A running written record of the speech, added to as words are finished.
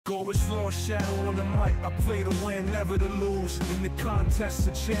Go as LordShaedow on the mic. I play to win, never to lose. In the contest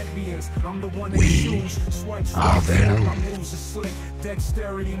of champions, I'm the one they choose. Swipes like Venom. My moves are slick.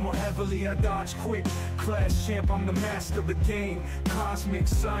 Dexterity more heavily, I dodge quick. Class champ, I'm the master of the game. Cosmic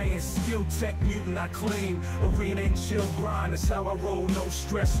science, skill tech mutant, I claim. Arena and chill grind, that's how I roll. No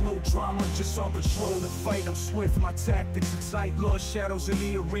stress, no drama, just on patrol to fight. I'm swift, my tactics excite. LordShaedow's in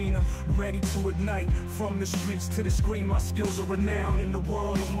the arena, ready to ignite. From the streets to the screen, my skills are renowned. In the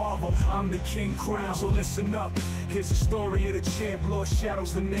world of Marvel, I'm the king crown. So listen up, here's the story of the champ.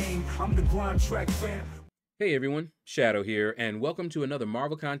 LordShaedow's the name, I'm the grind track fan. Hey everyone, Shadow here, and welcome to another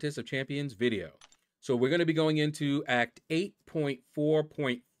Marvel Contest of Champions video. So we're going to be going into Act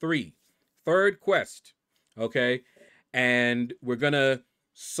 8.4.3, third quest, okay? And we're going to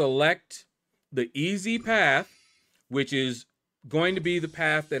select the easy path, which is going to be the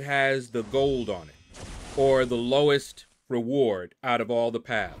path that has the gold on it, or the lowest reward out of all the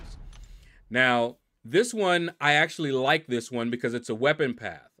paths. Now, this one, I actually like this one because it's a weapon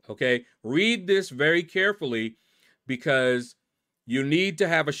path. Okay, read this very carefully because you need to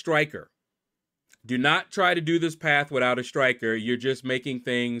have a striker. Do not try to do this path without a striker. You're just making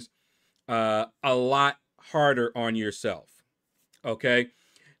things a lot harder on yourself. Okay,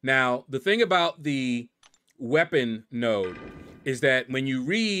 now the thing about the weapon node is that when you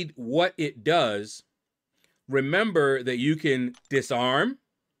read what it does, remember that you can disarm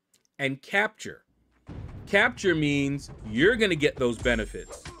and capture. Capture means you're going to get those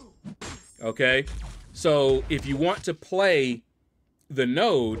benefits. Okay, so if you want to play the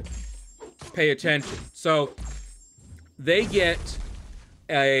node, pay attention. So they get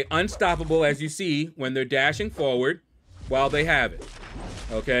a unstoppable, as you see, when they're dashing forward while they have it.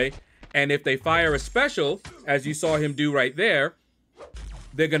 Okay, and if they fire a special, as you saw him do right there,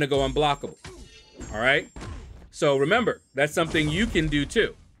 they're going to go unblockable. All right, so remember, that's something you can do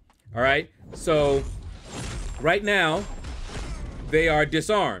too. All right, so right now they are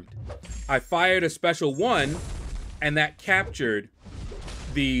disarmed. I fired a special one, and that captured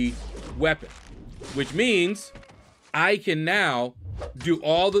the weapon, which means I can now do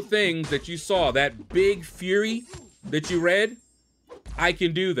all the things that you saw, that big fury that you read, I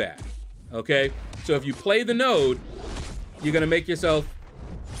can do that, okay? So if you play the node, you're gonna make yourself,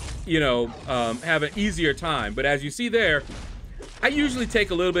 you know, have an easier time. But as you see there, I usually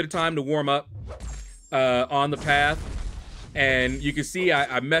take a little bit of time to warm up on the path. And you can see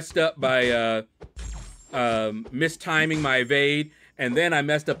I messed up by mistiming my evade, and then I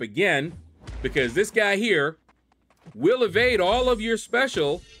messed up again because this guy here will evade all of your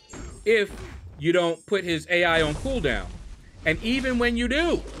special if you don't put his AI on cooldown. And even when you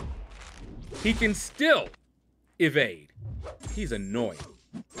do, he can still evade. He's annoying,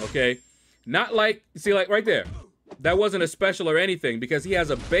 okay? Not like, see, like right there, that wasn't a special or anything because he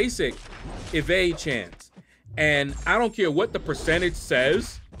has a basic evade chance. And I don't care what the percentage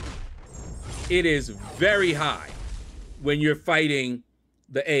says, it is very high when you're fighting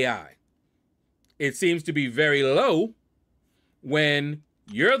the AI. It seems to be very low when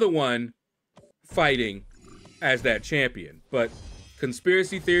you're the one fighting as that champion. But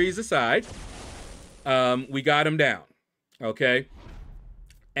conspiracy theories aside, we got him down, okay?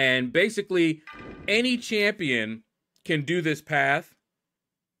 And basically, any champion can do this path.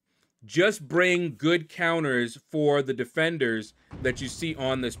 Just bring good counters for the defenders that you see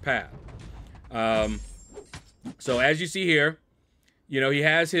on this path. So as you see here, you know, he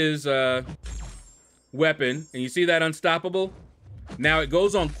has his weapon, and you see that unstoppable? Now it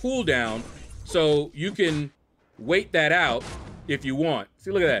goes on cooldown, so you can wait that out if you want. See,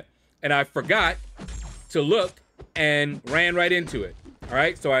 look at that. And I forgot to look and ran right into it. All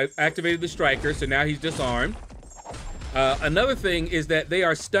right, so I activated the striker, so now he's disarmed. Another thing is that they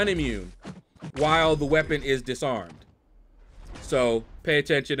are stun immune while the weapon is disarmed. So pay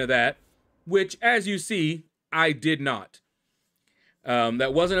attention to that, which, as you see, I did not.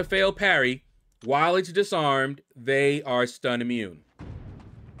 That wasn't a failed parry. While it's disarmed, they are stun immune.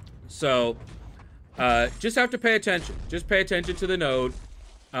 So just have to pay attention. Just pay attention to the node.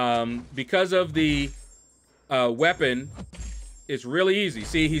 Because of the weapon, it's really easy.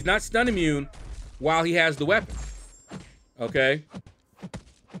 See, he's not stun immune while he has the weapon. Okay,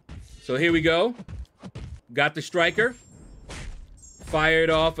 so here we go. Got the striker. Fired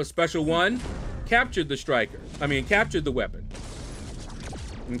off a special one. Captured the striker. Captured the weapon.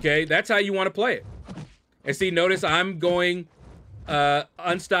 Okay, that's how you want to play it. And see, notice I'm going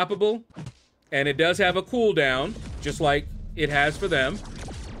unstoppable. And it does have a cooldown, just like it has for them.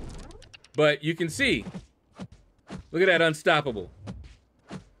 But you can see, look at that unstoppable.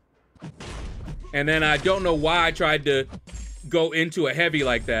 And then I don't know why I tried to go into a heavy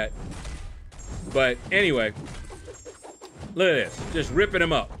like that. But anyway, look at this. Just ripping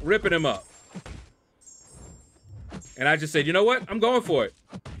him up. Ripping him up. And I just said, you know what? I'm going for it.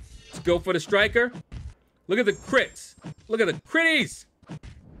 Let's go for the striker. Look at the crits. Look at the critties.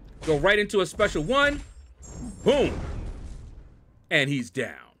 Go right into a special one. Boom. And he's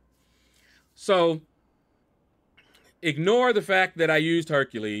down. So, ignore the fact that I used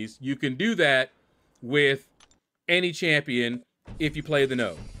Hercules. You can do that with any champion if you play the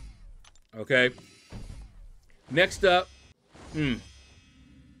node. Okay? Next up, the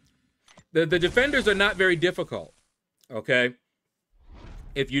defenders are not very difficult. Okay?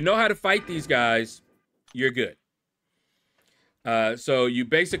 If you know how to fight these guys, you're good. So you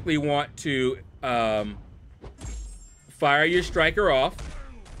basically want to fire your striker off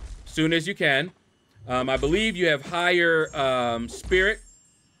as soon as you can. I believe you have higher spirit.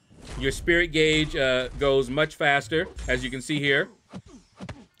 Your spirit gauge goes much faster, as you can see here.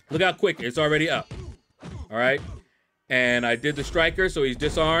 Look how quick it's already up. All right. And I did the striker, so he's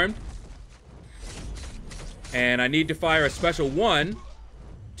disarmed. And I need to fire a special one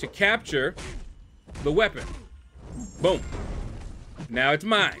to capture the weapon. Boom. Now it's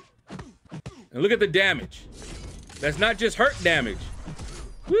mine. And look at the damage. That's not just hurt damage.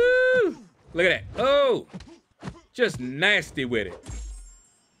 Woo! Look at that. Oh! Just nasty with it.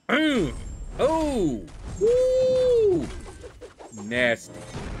 Oh! Woo! Nasty.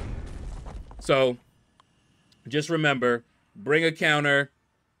 So, just remember, bring a counter.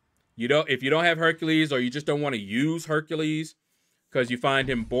 If you don't have Hercules or you just don't want to use Hercules because you find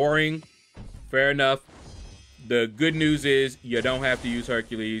him boring, fair enough. The good news is you don't have to use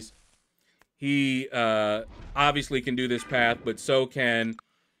Hercules. He obviously can do this path, but so can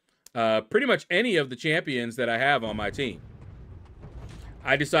pretty much any of the champions that I have on my team.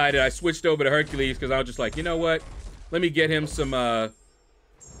 I decided I switched over to Hercules because I was just like, you know what? Let me get him some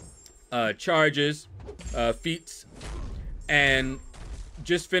charges, feats, and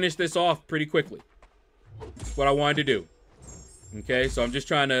just finish this off pretty quickly. That's what I wanted to do. Okay, so I'm just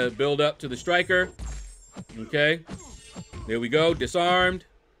trying to build up to the striker. Okay, there we go. Disarmed.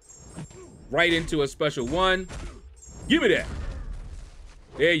 Right into a special one. Give me that.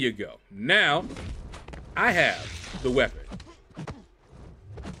 There you go. Now, I have the weapon.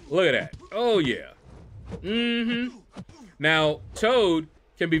 Look at that. Oh, yeah. Mm-hmm. Now, Toad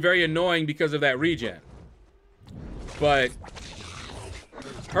can be very annoying because of that regen. But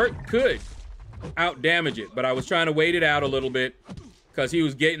Hurt could out-damage it. But I was trying to wait it out a little bit because he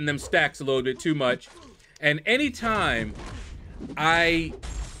was getting them stacks a little bit too much. And anytime I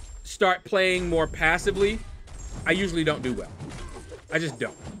start playing more passively, I usually don't do well. I just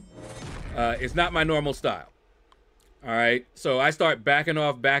don't. It's not my normal style. All right, so I start backing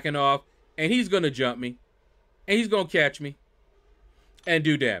off, and he's going to jump me, and he's going to catch me and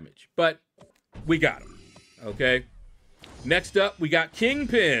do damage. But we got him, okay? Next up, we got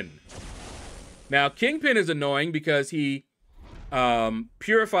Kingpin. Now, Kingpin is annoying because he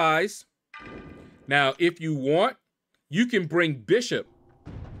purifies. Now, if you want, you can bring Bishop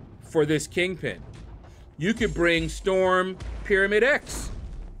for this Kingpin. You could bring Storm Pyramid X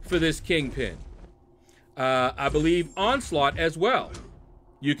for this Kingpin. I believe Onslaught as well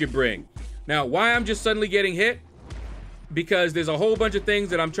you could bring. Now, why I'm just suddenly getting hit? Because there's a whole bunch of things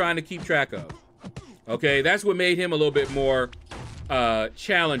that I'm trying to keep track of. Okay, that's what made him a little bit more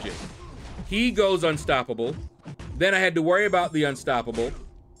challenging. He goes unstoppable. Then I had to worry about the unstoppable.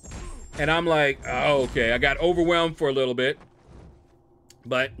 And I'm like, oh, okay, I got overwhelmed for a little bit.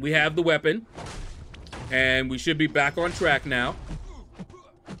 But we have the weapon. And we should be back on track now.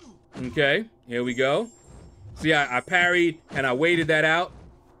 Okay, here we go. See, I parried and I waited that out.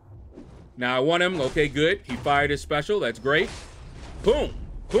 Now I want him. Okay, good. He fired his special. That's great. Boom.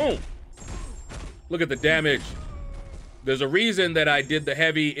 Boom. Look at the damage. There's a reason that I did the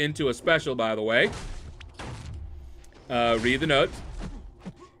heavy into a special, by the way. Read the notes.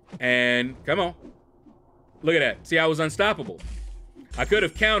 And come on. Look at that. See, I was unstoppable. I could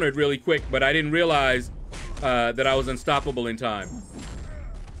have countered really quick, but I didn't realize that I was unstoppable in time.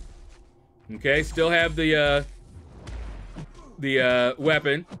 Okay, still have the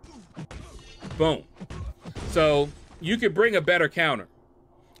weapon. Boom. So you could bring a better counter.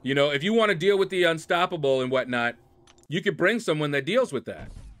 You know, if you want to deal with the unstoppable and whatnot, you could bring someone that deals with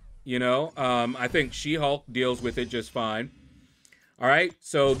that. You know, I think She-Hulk deals with it just fine. All right,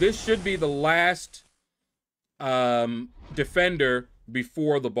 so this should be the last defender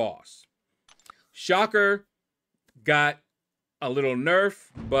before the boss. Shocker got a little nerf,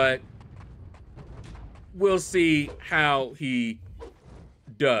 but we'll see how he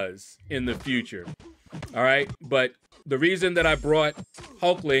does in the future. All right, but the reason that I brought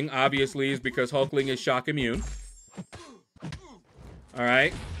Hulkling, obviously, is because Hulkling is shock immune. All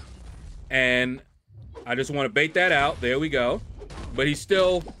right. And I just want to bait that out. There we go. But he's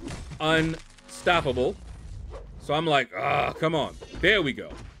still unstoppable. So I'm like, ah, come on. There we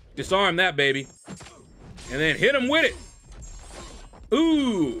go. Disarm that, baby. And then hit him with it.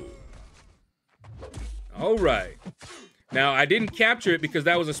 Ooh. All right. Now, I didn't capture it because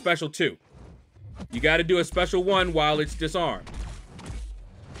that was a special 2. You got to do a special 1 while it's disarmed.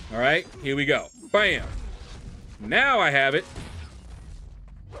 All right, here we go. Bam. Now I have it.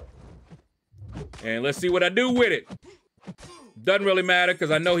 And let's see what I do with it. Doesn't really matter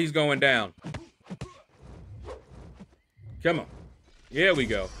because I know he's going down. Come on. Here we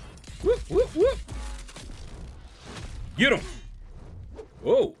go. Whoop, whoop, whoop. Get him.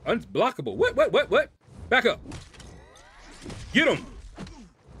 Whoa, unblockable. What? Back up. Get him.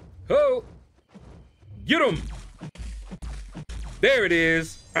 Oh. Get him. There it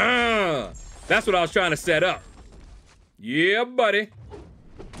is. That's what I was trying to set up. Yeah, buddy.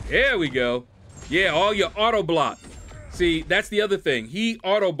 There we go. Yeah, all your auto block. See, that's the other thing. He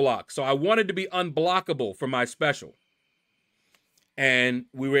auto blocks, so I wanted to be unblockable for my special. And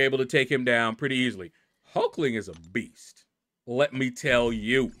we were able to take him down pretty easily. Hulkling is a beast. Let me tell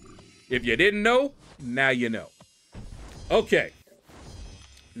you. If you didn't know, now you know. Okay.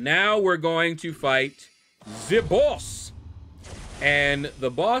 Now we're going to fight the boss. And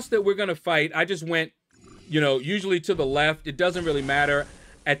the boss that we're going to fight, I just went, usually to the left. It doesn't really matter.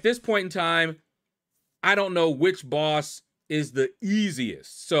 At this point in time, I don't know which boss is the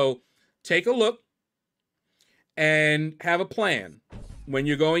easiest. So take a look and have a plan when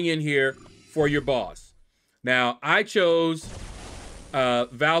you're going in here for your boss. Now, I chose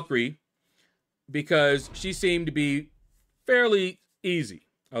Valkyrie because she seemed to be fairly easy,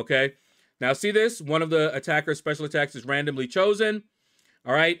 okay? Now, see this? One of the attacker's special attacks is randomly chosen,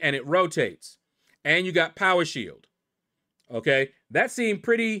 all right? And it rotates. And you got Power Shield, okay? That seemed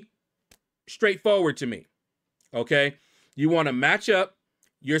pretty straightforward to me, okay? You want to match up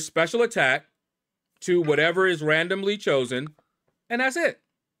your special attack to whatever is randomly chosen, and that's it.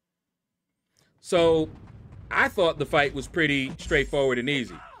 So I thought the fight was pretty straightforward and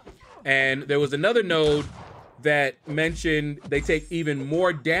easy. And there was another node that mentioned they take even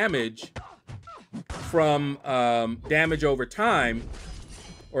more damage from damage over time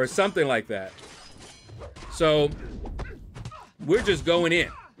or something like that. So we're just going in,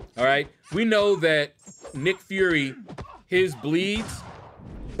 all right? We know that Nick Fury, his bleeds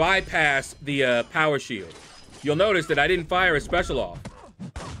bypass the power shield. You'll notice that I didn't fire a special off,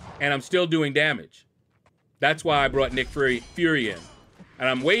 and I'm still doing damage. That's why I brought Nick Fury in. And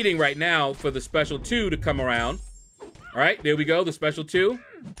I'm waiting right now for the special 2 to come around. All right, there we go, the special 2.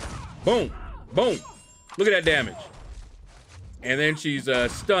 Boom, boom. Look at that damage. And then she's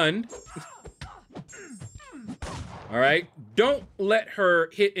stunned. All right, don't let her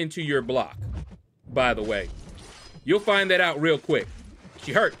hit into your block, by the way. You'll find that out real quick.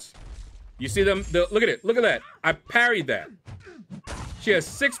 She hurts. You see them? Look at it. Look at that. I parried that. She has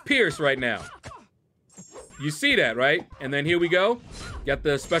 6 pierce right now. You see that, right? And then here we go. Got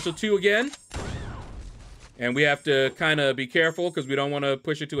the special 2 again. And we have to kind of be careful because we don't want to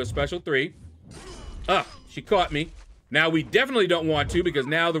push it to a special 3. Ah, she caught me. Now we definitely don't want to because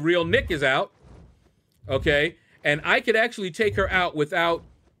now the real Nick is out. Okay. And I could actually take her out without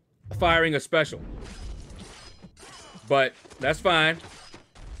firing a special. But that's fine.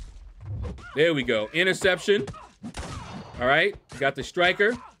 There we go. Interception. All right. Got the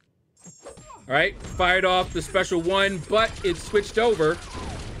striker. All right. Fired off the special 1, but it switched over.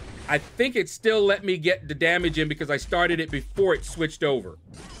 I think it still let me get the damage in because I started it before it switched over.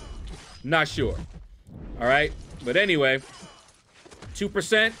 Not sure. All right. But anyway,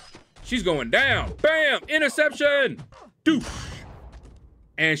 2%. She's going down. Bam! Interception! Doosh!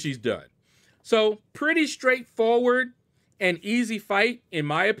 And she's done. So, pretty straightforward and easy fight, in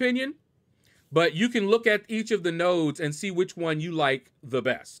my opinion. But you can look at each of the nodes and see which one you like the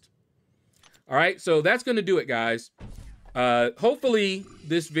best. All right, so that's going to do it, guys. Hopefully,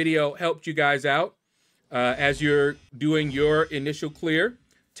 this video helped you guys out as you're doing your initial clear.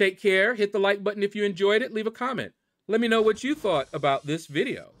 Take care. Hit the like button if you enjoyed it. Leave a comment. Let me know what you thought about this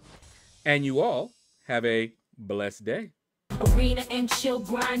video. And you all have a blessed day. Arena and chill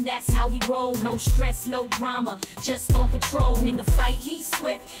grind, that's how we roll. No stress, no drama, just on patrol. In the fight, he's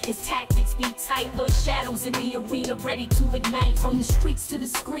swift, his tactics be tight. Lord Shadows in the arena, ready to ignite. From the streets to the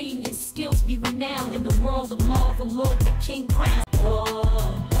screen, his skills be renowned. In the world of Marvel, Lord the King crown.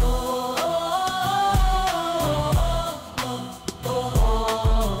 Oh.